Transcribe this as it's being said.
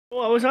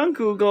Well, I was on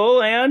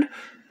Google and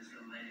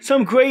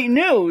some great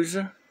news.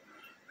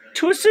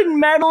 Twisted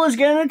Metal is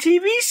getting a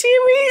TV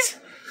series.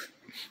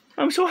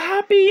 I'm so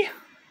happy.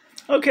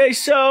 Okay,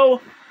 so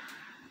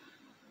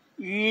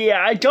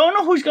yeah, I don't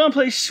know who's gonna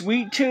play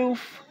Sweet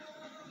Tooth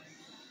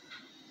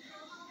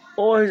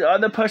or his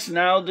other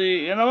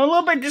personality, and I'm a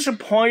little bit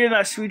disappointed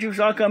that Sweet Tooth's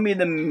not gonna be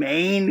the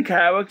main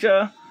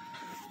character.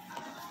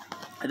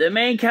 The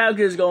main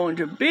character is going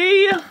to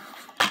be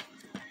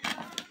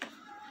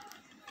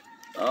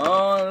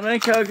the main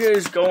character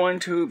is going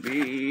to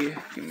be,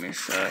 give me a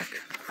sec.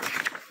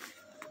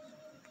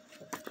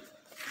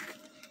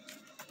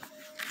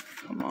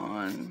 Come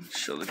on,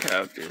 show the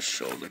characters,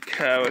 show the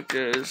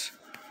characters.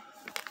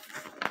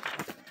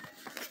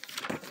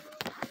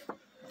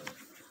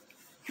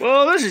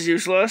 Well, this is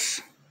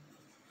useless.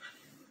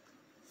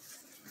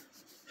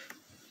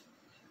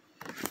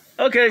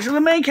 Okay, so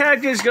the main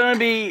character is going to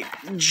be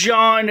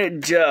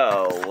John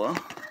Doe.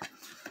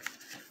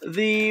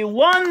 The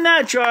one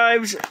that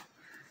drives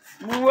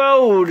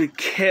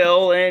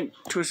Roadkill in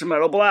Twisted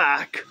Metal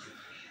Black.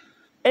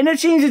 And it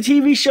seems the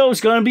TV show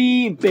is going to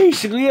be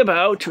basically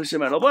about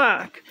Twisted Metal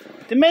Black.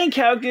 The main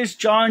character is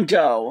John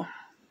Doe.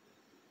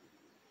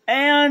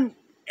 And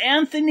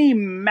Anthony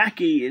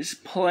Mackie is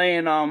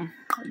playing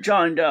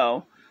John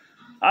Doe.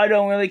 I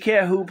don't really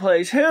care who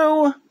plays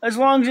who, as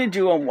long as they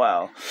do them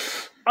well.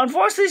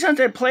 Unfortunately, since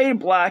I played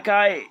Black,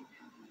 I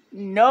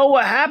know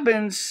what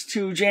happens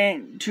to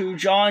John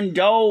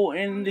Doe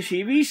in the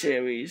TV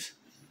series.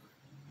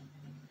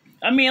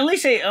 I mean, at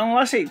least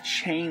unless they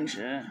change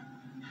it.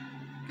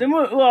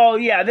 Well,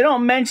 yeah, they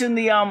don't mention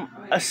the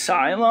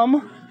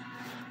asylum,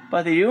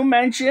 but they do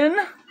mention.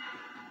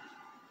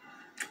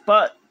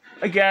 But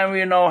again,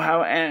 we know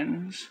how it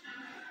ends.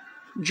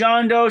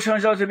 John Doe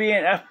turns out to be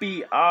an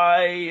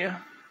FBI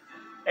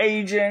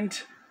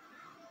agent,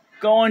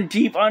 going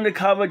deep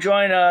undercover,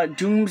 joining a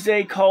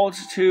doomsday cult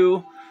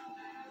to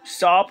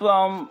stop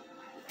them.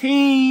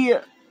 He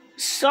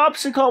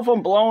stops the cult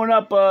from blowing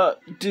up a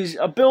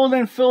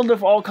building filled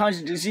with all kinds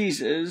of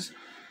diseases.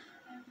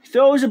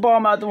 Throws a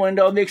bomb out the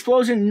window. The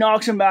explosion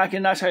knocks him back,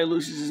 and that's how he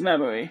loses his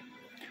memory.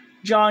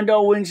 John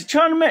Doe wins the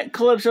tournament.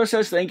 Calypso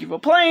says thank you for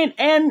playing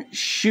and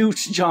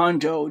shoots John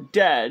Doe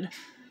dead.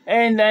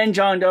 And then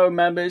John Doe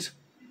remembers,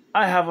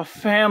 I have a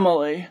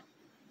family.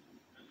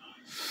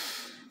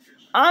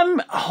 I'm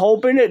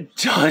hoping it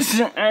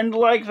doesn't end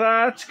like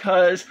that,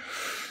 cause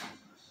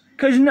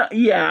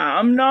yeah,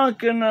 I'm not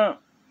gonna.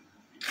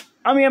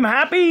 I mean, I'm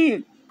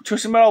happy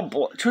Twisted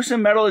Metal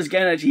is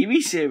getting a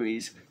TV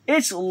series.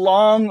 It's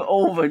long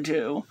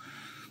overdue.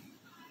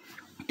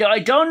 I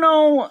don't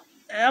know.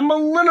 I'm a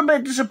little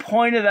bit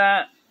disappointed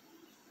that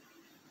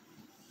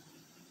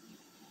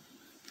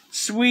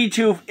Sweet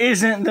Tooth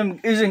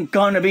isn't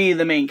gonna be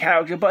the main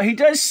character, but he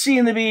does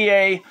seem to be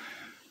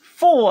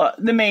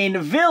the main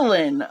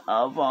villain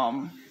of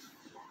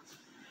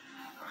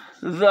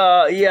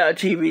the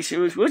TV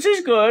series, which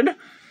is good.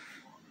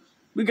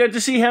 We get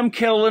to see him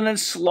killing and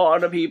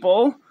slaughter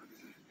people,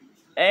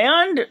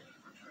 and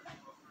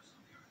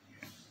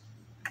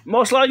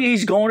most likely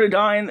he's going to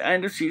die in the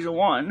end of season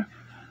 1.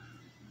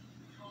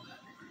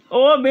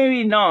 Or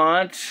maybe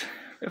not.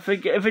 If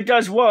it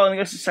does well and it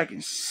gets the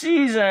second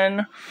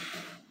season.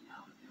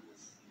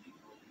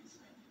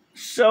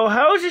 So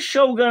how is this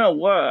show gonna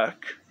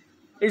work?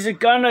 Is it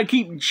gonna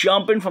keep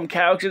jumping from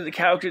character to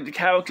character to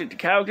character to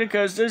character?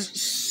 Because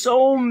there's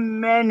so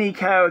many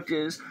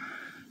characters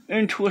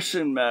in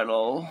Twisted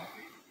Metal.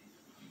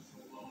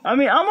 I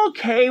mean, I'm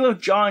okay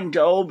with John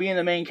Doe being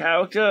the main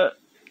character,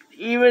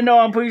 even though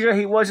I'm pretty sure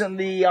he wasn't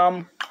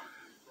the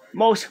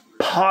most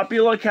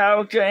popular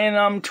character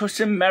in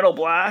Twisted Metal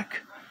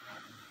Black.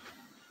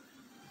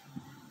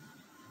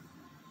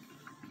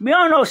 We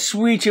all know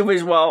Sweet Tooth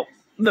is, well,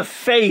 the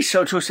face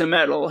of Twisted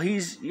Metal.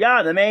 He's,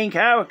 yeah, the main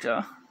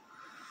character.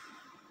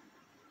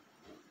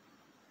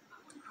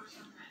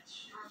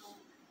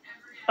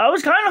 I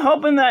was kind of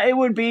hoping that it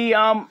would be,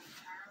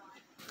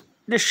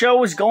 the show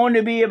was going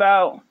to be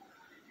about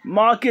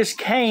Marcus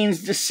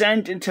Kane's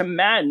descent into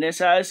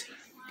madness as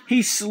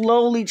he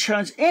slowly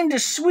turns into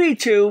Sweet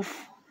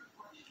Tooth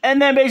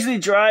and then basically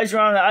drives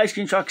around the ice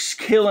cream trucks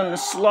killing and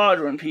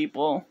slaughtering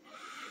people.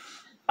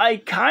 I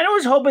kind of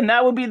was hoping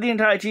that would be the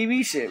entire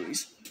TV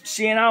series.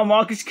 Seeing how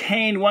Marcus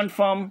Kane went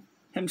from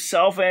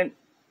himself and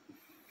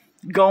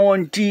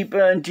going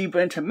deeper and deeper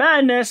into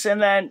madness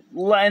and then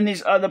letting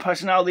these other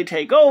personality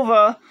take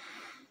over,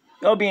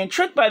 or being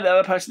tricked by the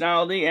other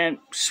personality, and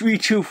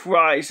Sweet Tooth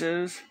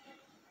rises,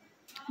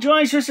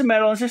 joins Twisted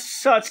Metal and just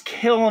starts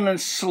killing and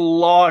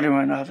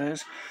slaughtering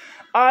others.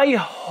 I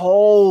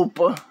hope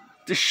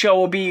the show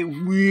will be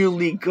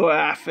really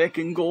graphic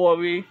and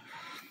gory.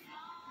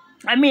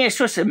 I mean, it's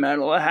Twisted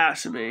Metal, it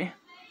has to be.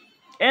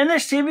 And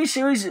this TV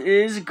series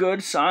is a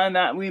good sign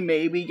that we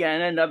may be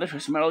getting another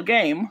Twisted Metal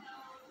game.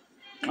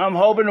 I'm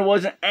hoping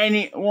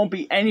it won't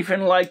be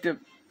anything like the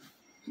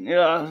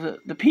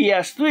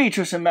PS3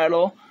 Twisted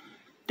Metal.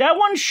 That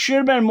one should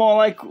have been more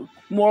like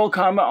Mortal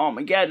Kombat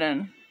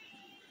Armageddon.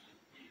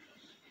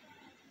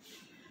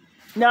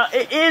 Now,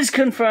 it is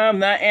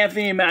confirmed that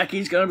Anthony Mackie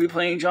is going to be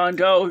playing John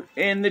Doe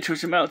in the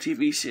Twisted Metal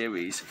TV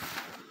series.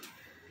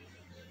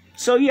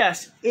 So,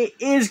 yes, it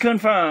is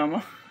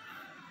confirmed.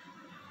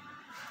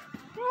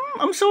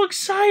 I'm so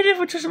excited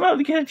for Twisted Metal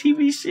to get a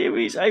TV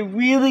series. I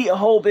really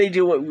hope they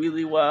do it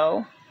really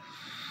well.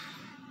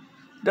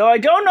 Though I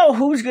don't know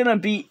who's going to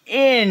be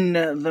in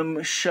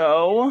the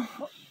show.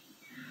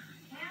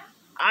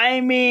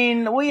 I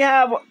mean, we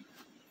have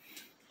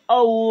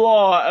a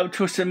lot of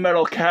Twisted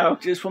Metal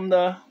characters from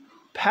the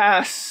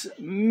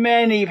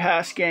many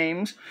past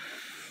games.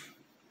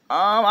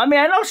 I mean,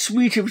 I know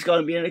Sweet Tooth's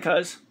gonna be in it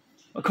because,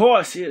 of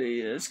course, he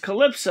is.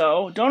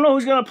 Calypso. Don't know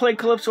who's gonna play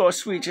Calypso or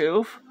Sweet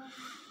Tooth.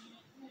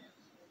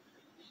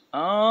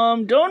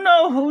 Don't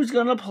know who's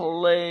gonna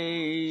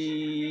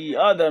play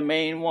other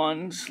main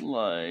ones.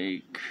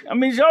 Like, I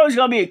mean, there's always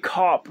gonna be a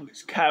cop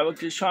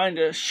character trying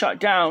to shut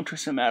down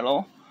Twisted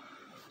Metal.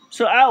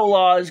 So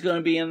Outlaw is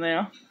gonna be in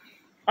there.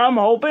 I'm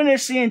hoping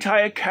it's the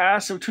entire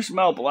cast of Twisted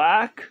Metal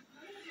Black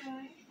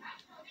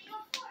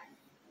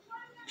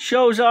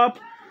shows up,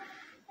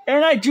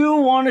 and I do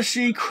want to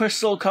see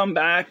Crystal come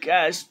back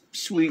as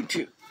Sweet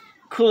Tooth,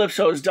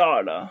 Calypso's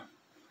daughter.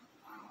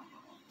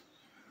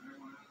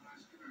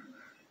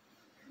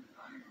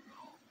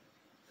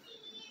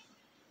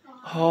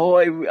 Oh,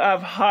 I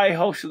have high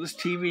hopes for this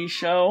TV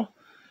show.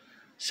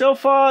 So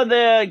far,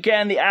 they're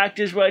getting the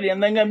actors ready,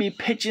 and they're going to be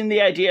pitching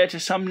the idea to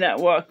some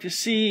network to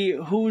see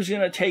who's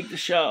going to take the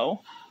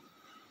show.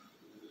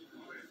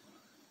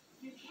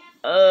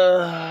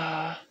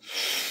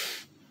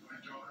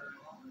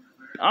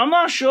 I'm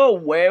not sure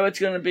where it's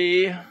going to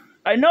be.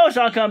 I know it's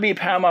not going to be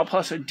Paramount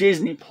Plus or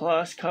Disney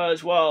Plus,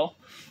 because, well,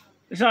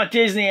 it's not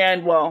Disney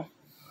and, well,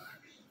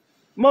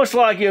 most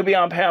likely it'll be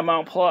on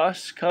Paramount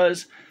Plus,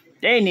 because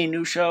they need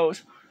new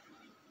shows.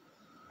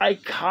 I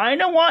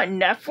kind of want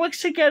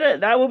Netflix to get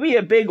it. That would be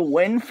a big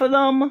win for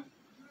them.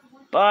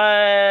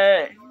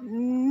 But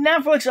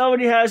Netflix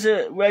already has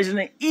a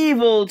Resident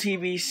Evil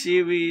TV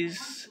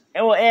series,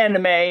 well,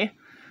 anime,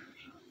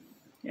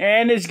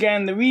 and it's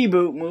getting the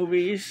reboot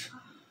movies.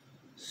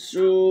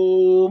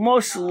 So,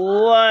 most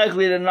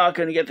likely they're not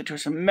going to get the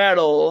Twisted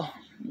Metal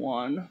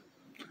one.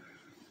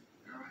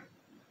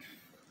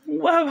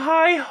 We have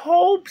high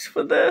hopes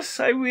for this,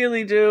 I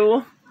really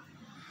do.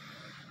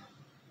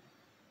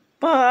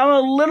 But I'm a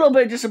little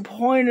bit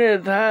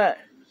disappointed that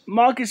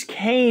Marcus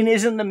Kane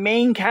isn't the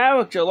main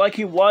character like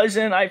he was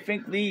in, I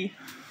think, the...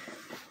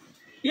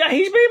 Yeah,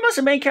 he's pretty much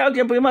the main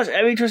character in pretty much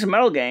every Twisted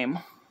Metal game.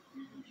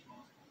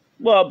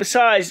 Well,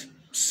 besides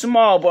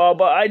Small Ball,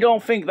 but I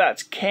don't think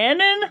that's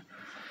canon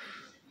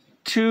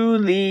to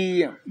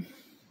the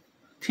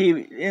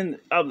TV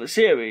of the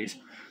series.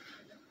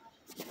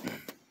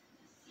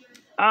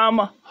 I'm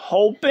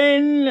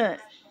hoping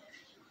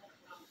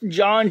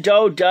John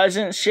Doe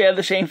doesn't share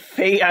the same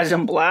fate as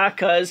in Black,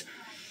 because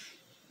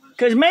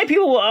many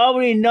people will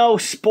already know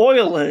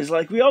spoilers.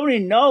 Like, we already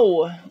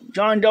know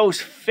John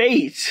Doe's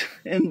fate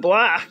in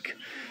Black,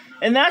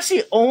 and that's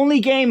the only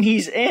game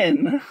he's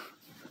in.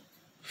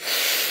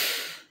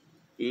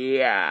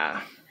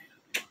 Yeah.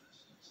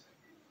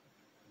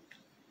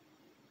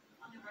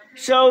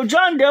 So,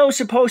 John Doe's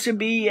supposed to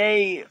be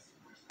a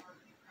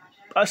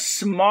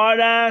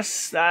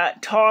smartass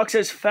that talks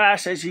as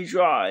fast as he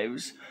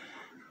drives,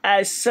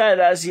 as said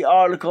as the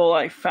article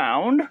I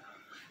found.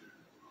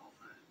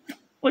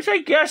 Which I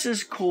guess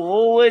is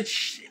cool,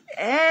 which,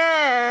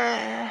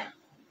 they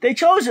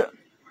chose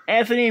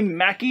Anthony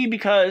Mackie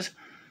because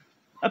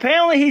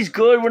apparently he's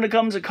good when it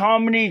comes to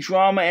comedy,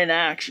 drama, and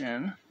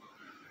action.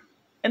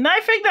 And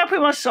I think that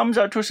pretty much sums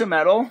up Twisted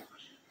Metal.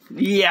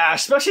 Yeah,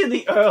 especially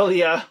the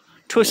earlier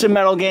Twisted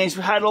Metal games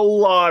had a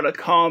lot of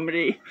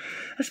comedy.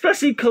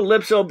 Especially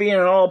Calypso being an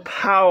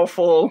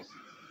all-powerful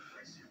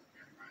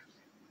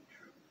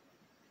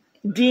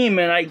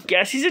demon. I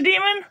guess he's a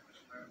demon?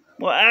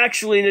 Well,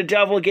 actually, the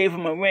devil gave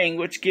him a ring,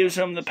 which gives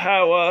him the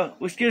power,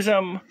 which gives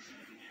him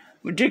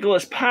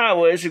ridiculous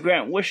powers to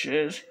grant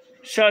wishes.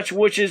 Such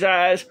wishes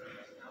as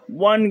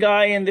one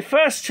guy in the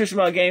first Twisted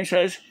Metal game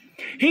says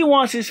he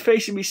wants his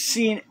face to be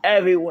seen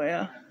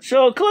everywhere.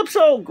 So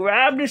Calypso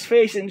grabbed his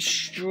face and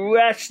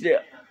stretched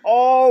it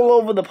all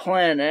over the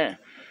planet.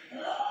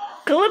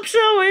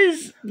 Calypso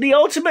is the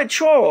ultimate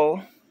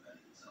troll.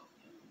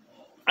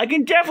 I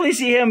can definitely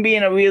see him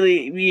being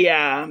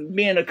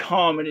being a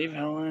comedy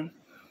villain.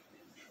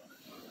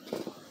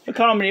 A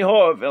comedy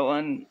horror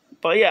villain.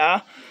 But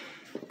yeah,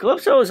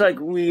 Calypso is like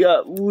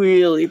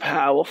really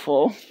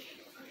powerful.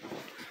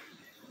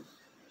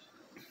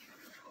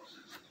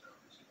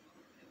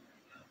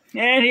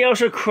 And he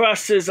also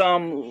crushed his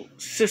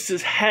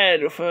sister's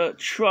head with a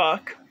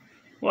truck.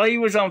 While he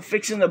was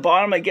fixing the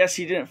bottom, I guess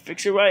he didn't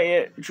fix it right.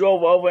 It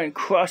drove over and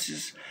crushed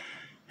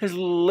his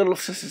little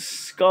sister's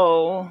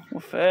skull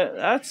with it.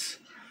 That's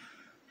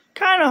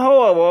kind of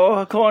horrible,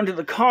 according to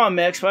the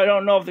comics, but I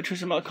don't know if the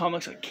Twisted Metal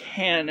comics are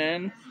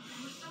canon.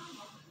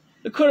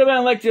 It could have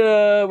been like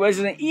the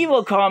Resident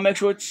Evil comics,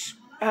 which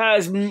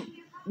has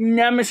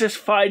Nemesis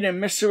fighting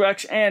Mr.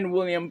 X and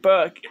William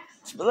Burke.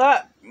 But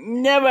that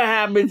never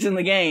happens in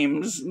the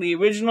games, the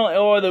original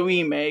or the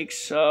remakes.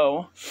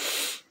 So,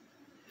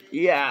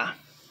 yeah.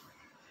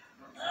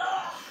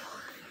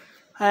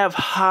 I have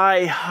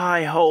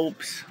high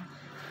hopes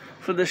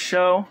for this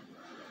show.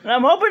 And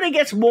I'm hoping it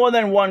gets more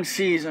than one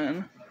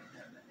season.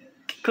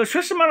 Because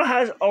Twisted Metal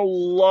has a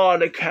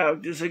lot of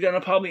characters they're going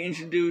to probably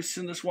introduce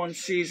in this one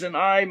season.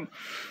 I'm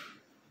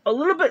a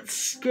little bit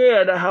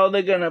scared of how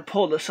they're going to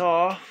pull this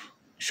off.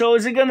 So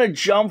is it going to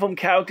jump from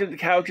character to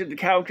character to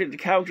character to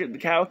character to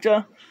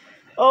character?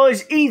 Or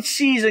is each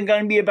season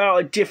going to be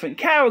about a different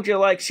character?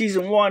 Like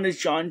season 1 is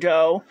John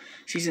Doe.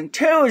 Season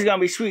 2 is going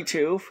to be Sweet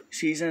Tooth.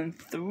 Season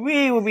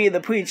 3 would be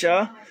The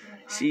Preacher.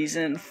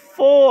 Season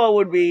 4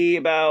 would be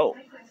about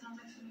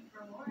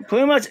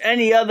pretty much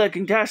any other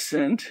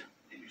contestant.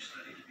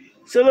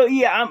 So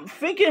yeah, I'm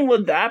thinking,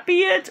 would that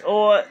be it?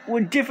 Or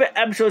would different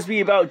episodes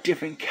be about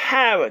different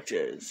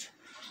characters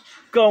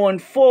going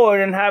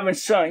forward and having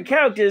certain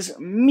characters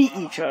meet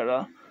each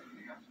other?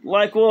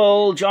 Like,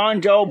 will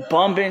John Doe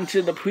bump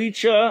into the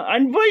Preacher?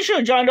 I'm pretty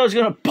sure John Doe's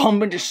going to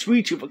bump into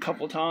Sweet Tooth a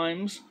couple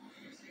times.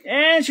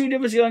 And Sweet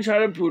Tooth is going to try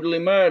to brutally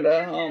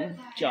murder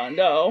John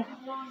Doe.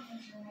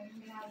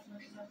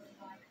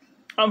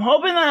 I'm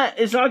hoping that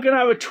it's not going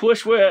to have a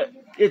twist where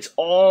it's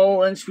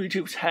all in Sweet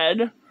Tooth's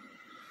head.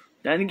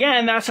 Then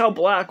again, that's how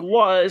Black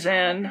was,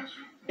 and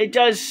it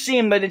does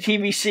seem that the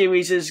TV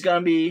series is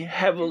going to be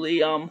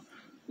heavily,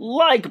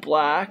 like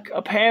Black.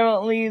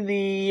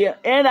 Apparently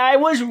and I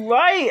was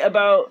right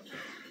about,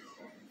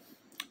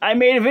 I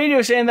made a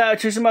video saying that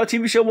Twisted Metal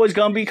TV show was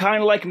going to be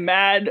kind of like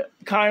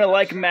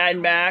Mad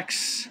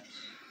Max.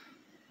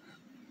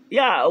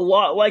 Yeah, a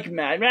lot like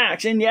Mad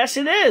Max, and yes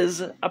it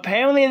is.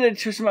 Apparently in the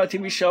Twisted Metal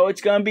TV show, it's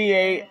going to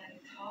be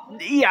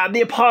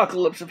the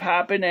apocalypse have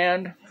happened,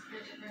 and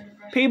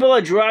people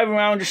are driving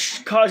around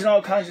just causing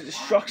all kinds of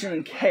destruction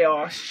and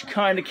chaos,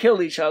 trying to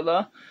kill each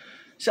other.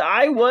 So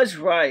I was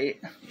right.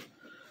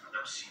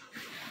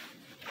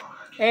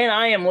 And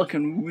I am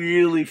looking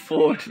really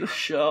forward to the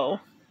show.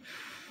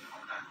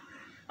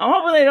 I'm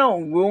hoping they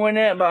don't ruin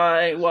it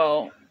by,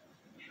 well,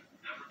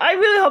 I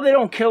really hope they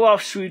don't kill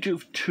off Sweet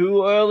Tooth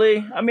too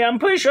early. I mean, I'm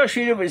pretty sure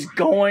Sweet Tooth is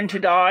going to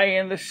die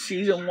in the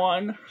season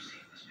 1.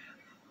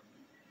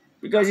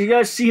 Because he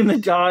does seem to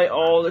die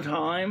all the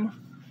time.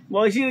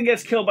 Well, he either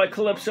gets killed by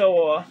Calypso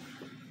or...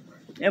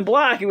 In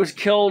Black, he was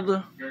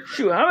killed...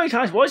 Shoot, how many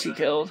times was he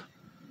killed?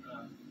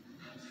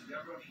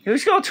 He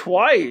was killed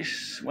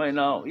twice. Wait,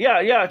 no.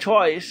 Yeah,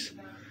 twice.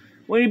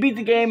 When he beat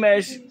the game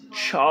as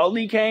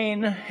Charlie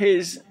Kane,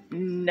 his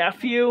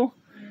nephew,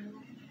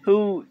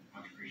 who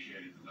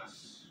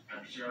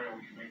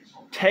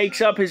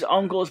takes up his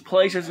uncle's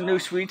place as a new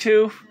Sweet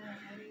Tooth.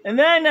 And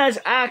then as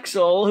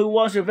Axel, who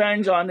wants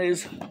revenge on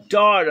his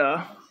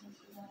daughter.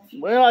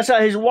 Well, it's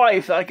his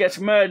wife that gets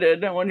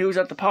murdered when he was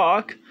at the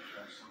park.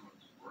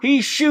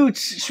 He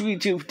shoots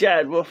Sweet Tooth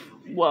dead with,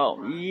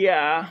 well,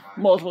 yeah,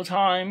 multiple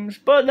times.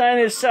 But then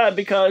it's sad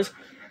because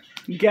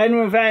getting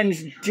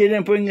revenge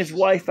didn't bring his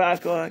wife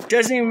back, or it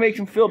doesn't even make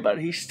him feel better.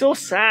 He's still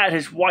sad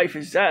his wife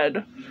is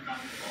dead.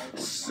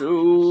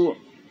 So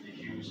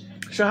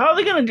how are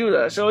they going to do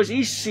that? So is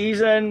each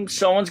season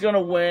someone's going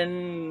to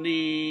win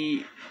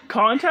the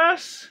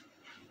contest?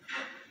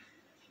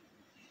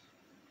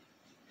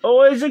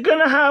 Or is it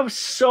going to have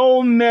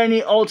so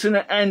many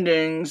alternate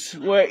endings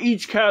where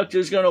each character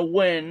is going to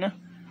win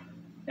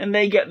and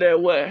they get their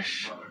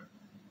wish?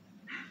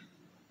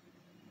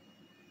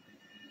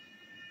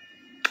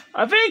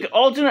 I think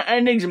alternate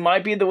endings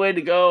might be the way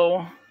to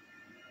go.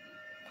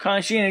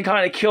 Kaneshina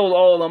kind of killed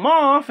all of them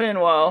off, and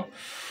well,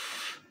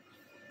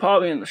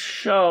 probably in the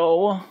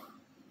show.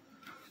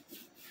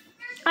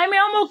 I mean,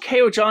 I'm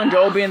okay with John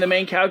Doe being the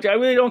main character. I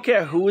really don't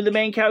care who the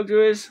main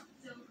character is.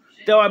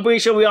 Though I'm pretty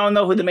sure we all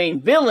know who the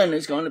main villain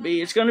is going to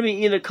be. It's going to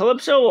be either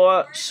Calypso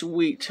or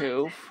Sweet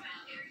Tooth.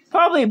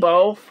 Probably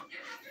both.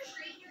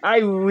 I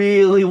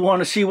really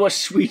want to see what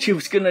Sweet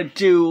Tooth's going to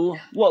do.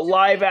 What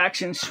live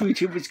action Sweet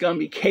Tooth is going to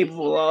be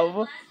capable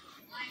of.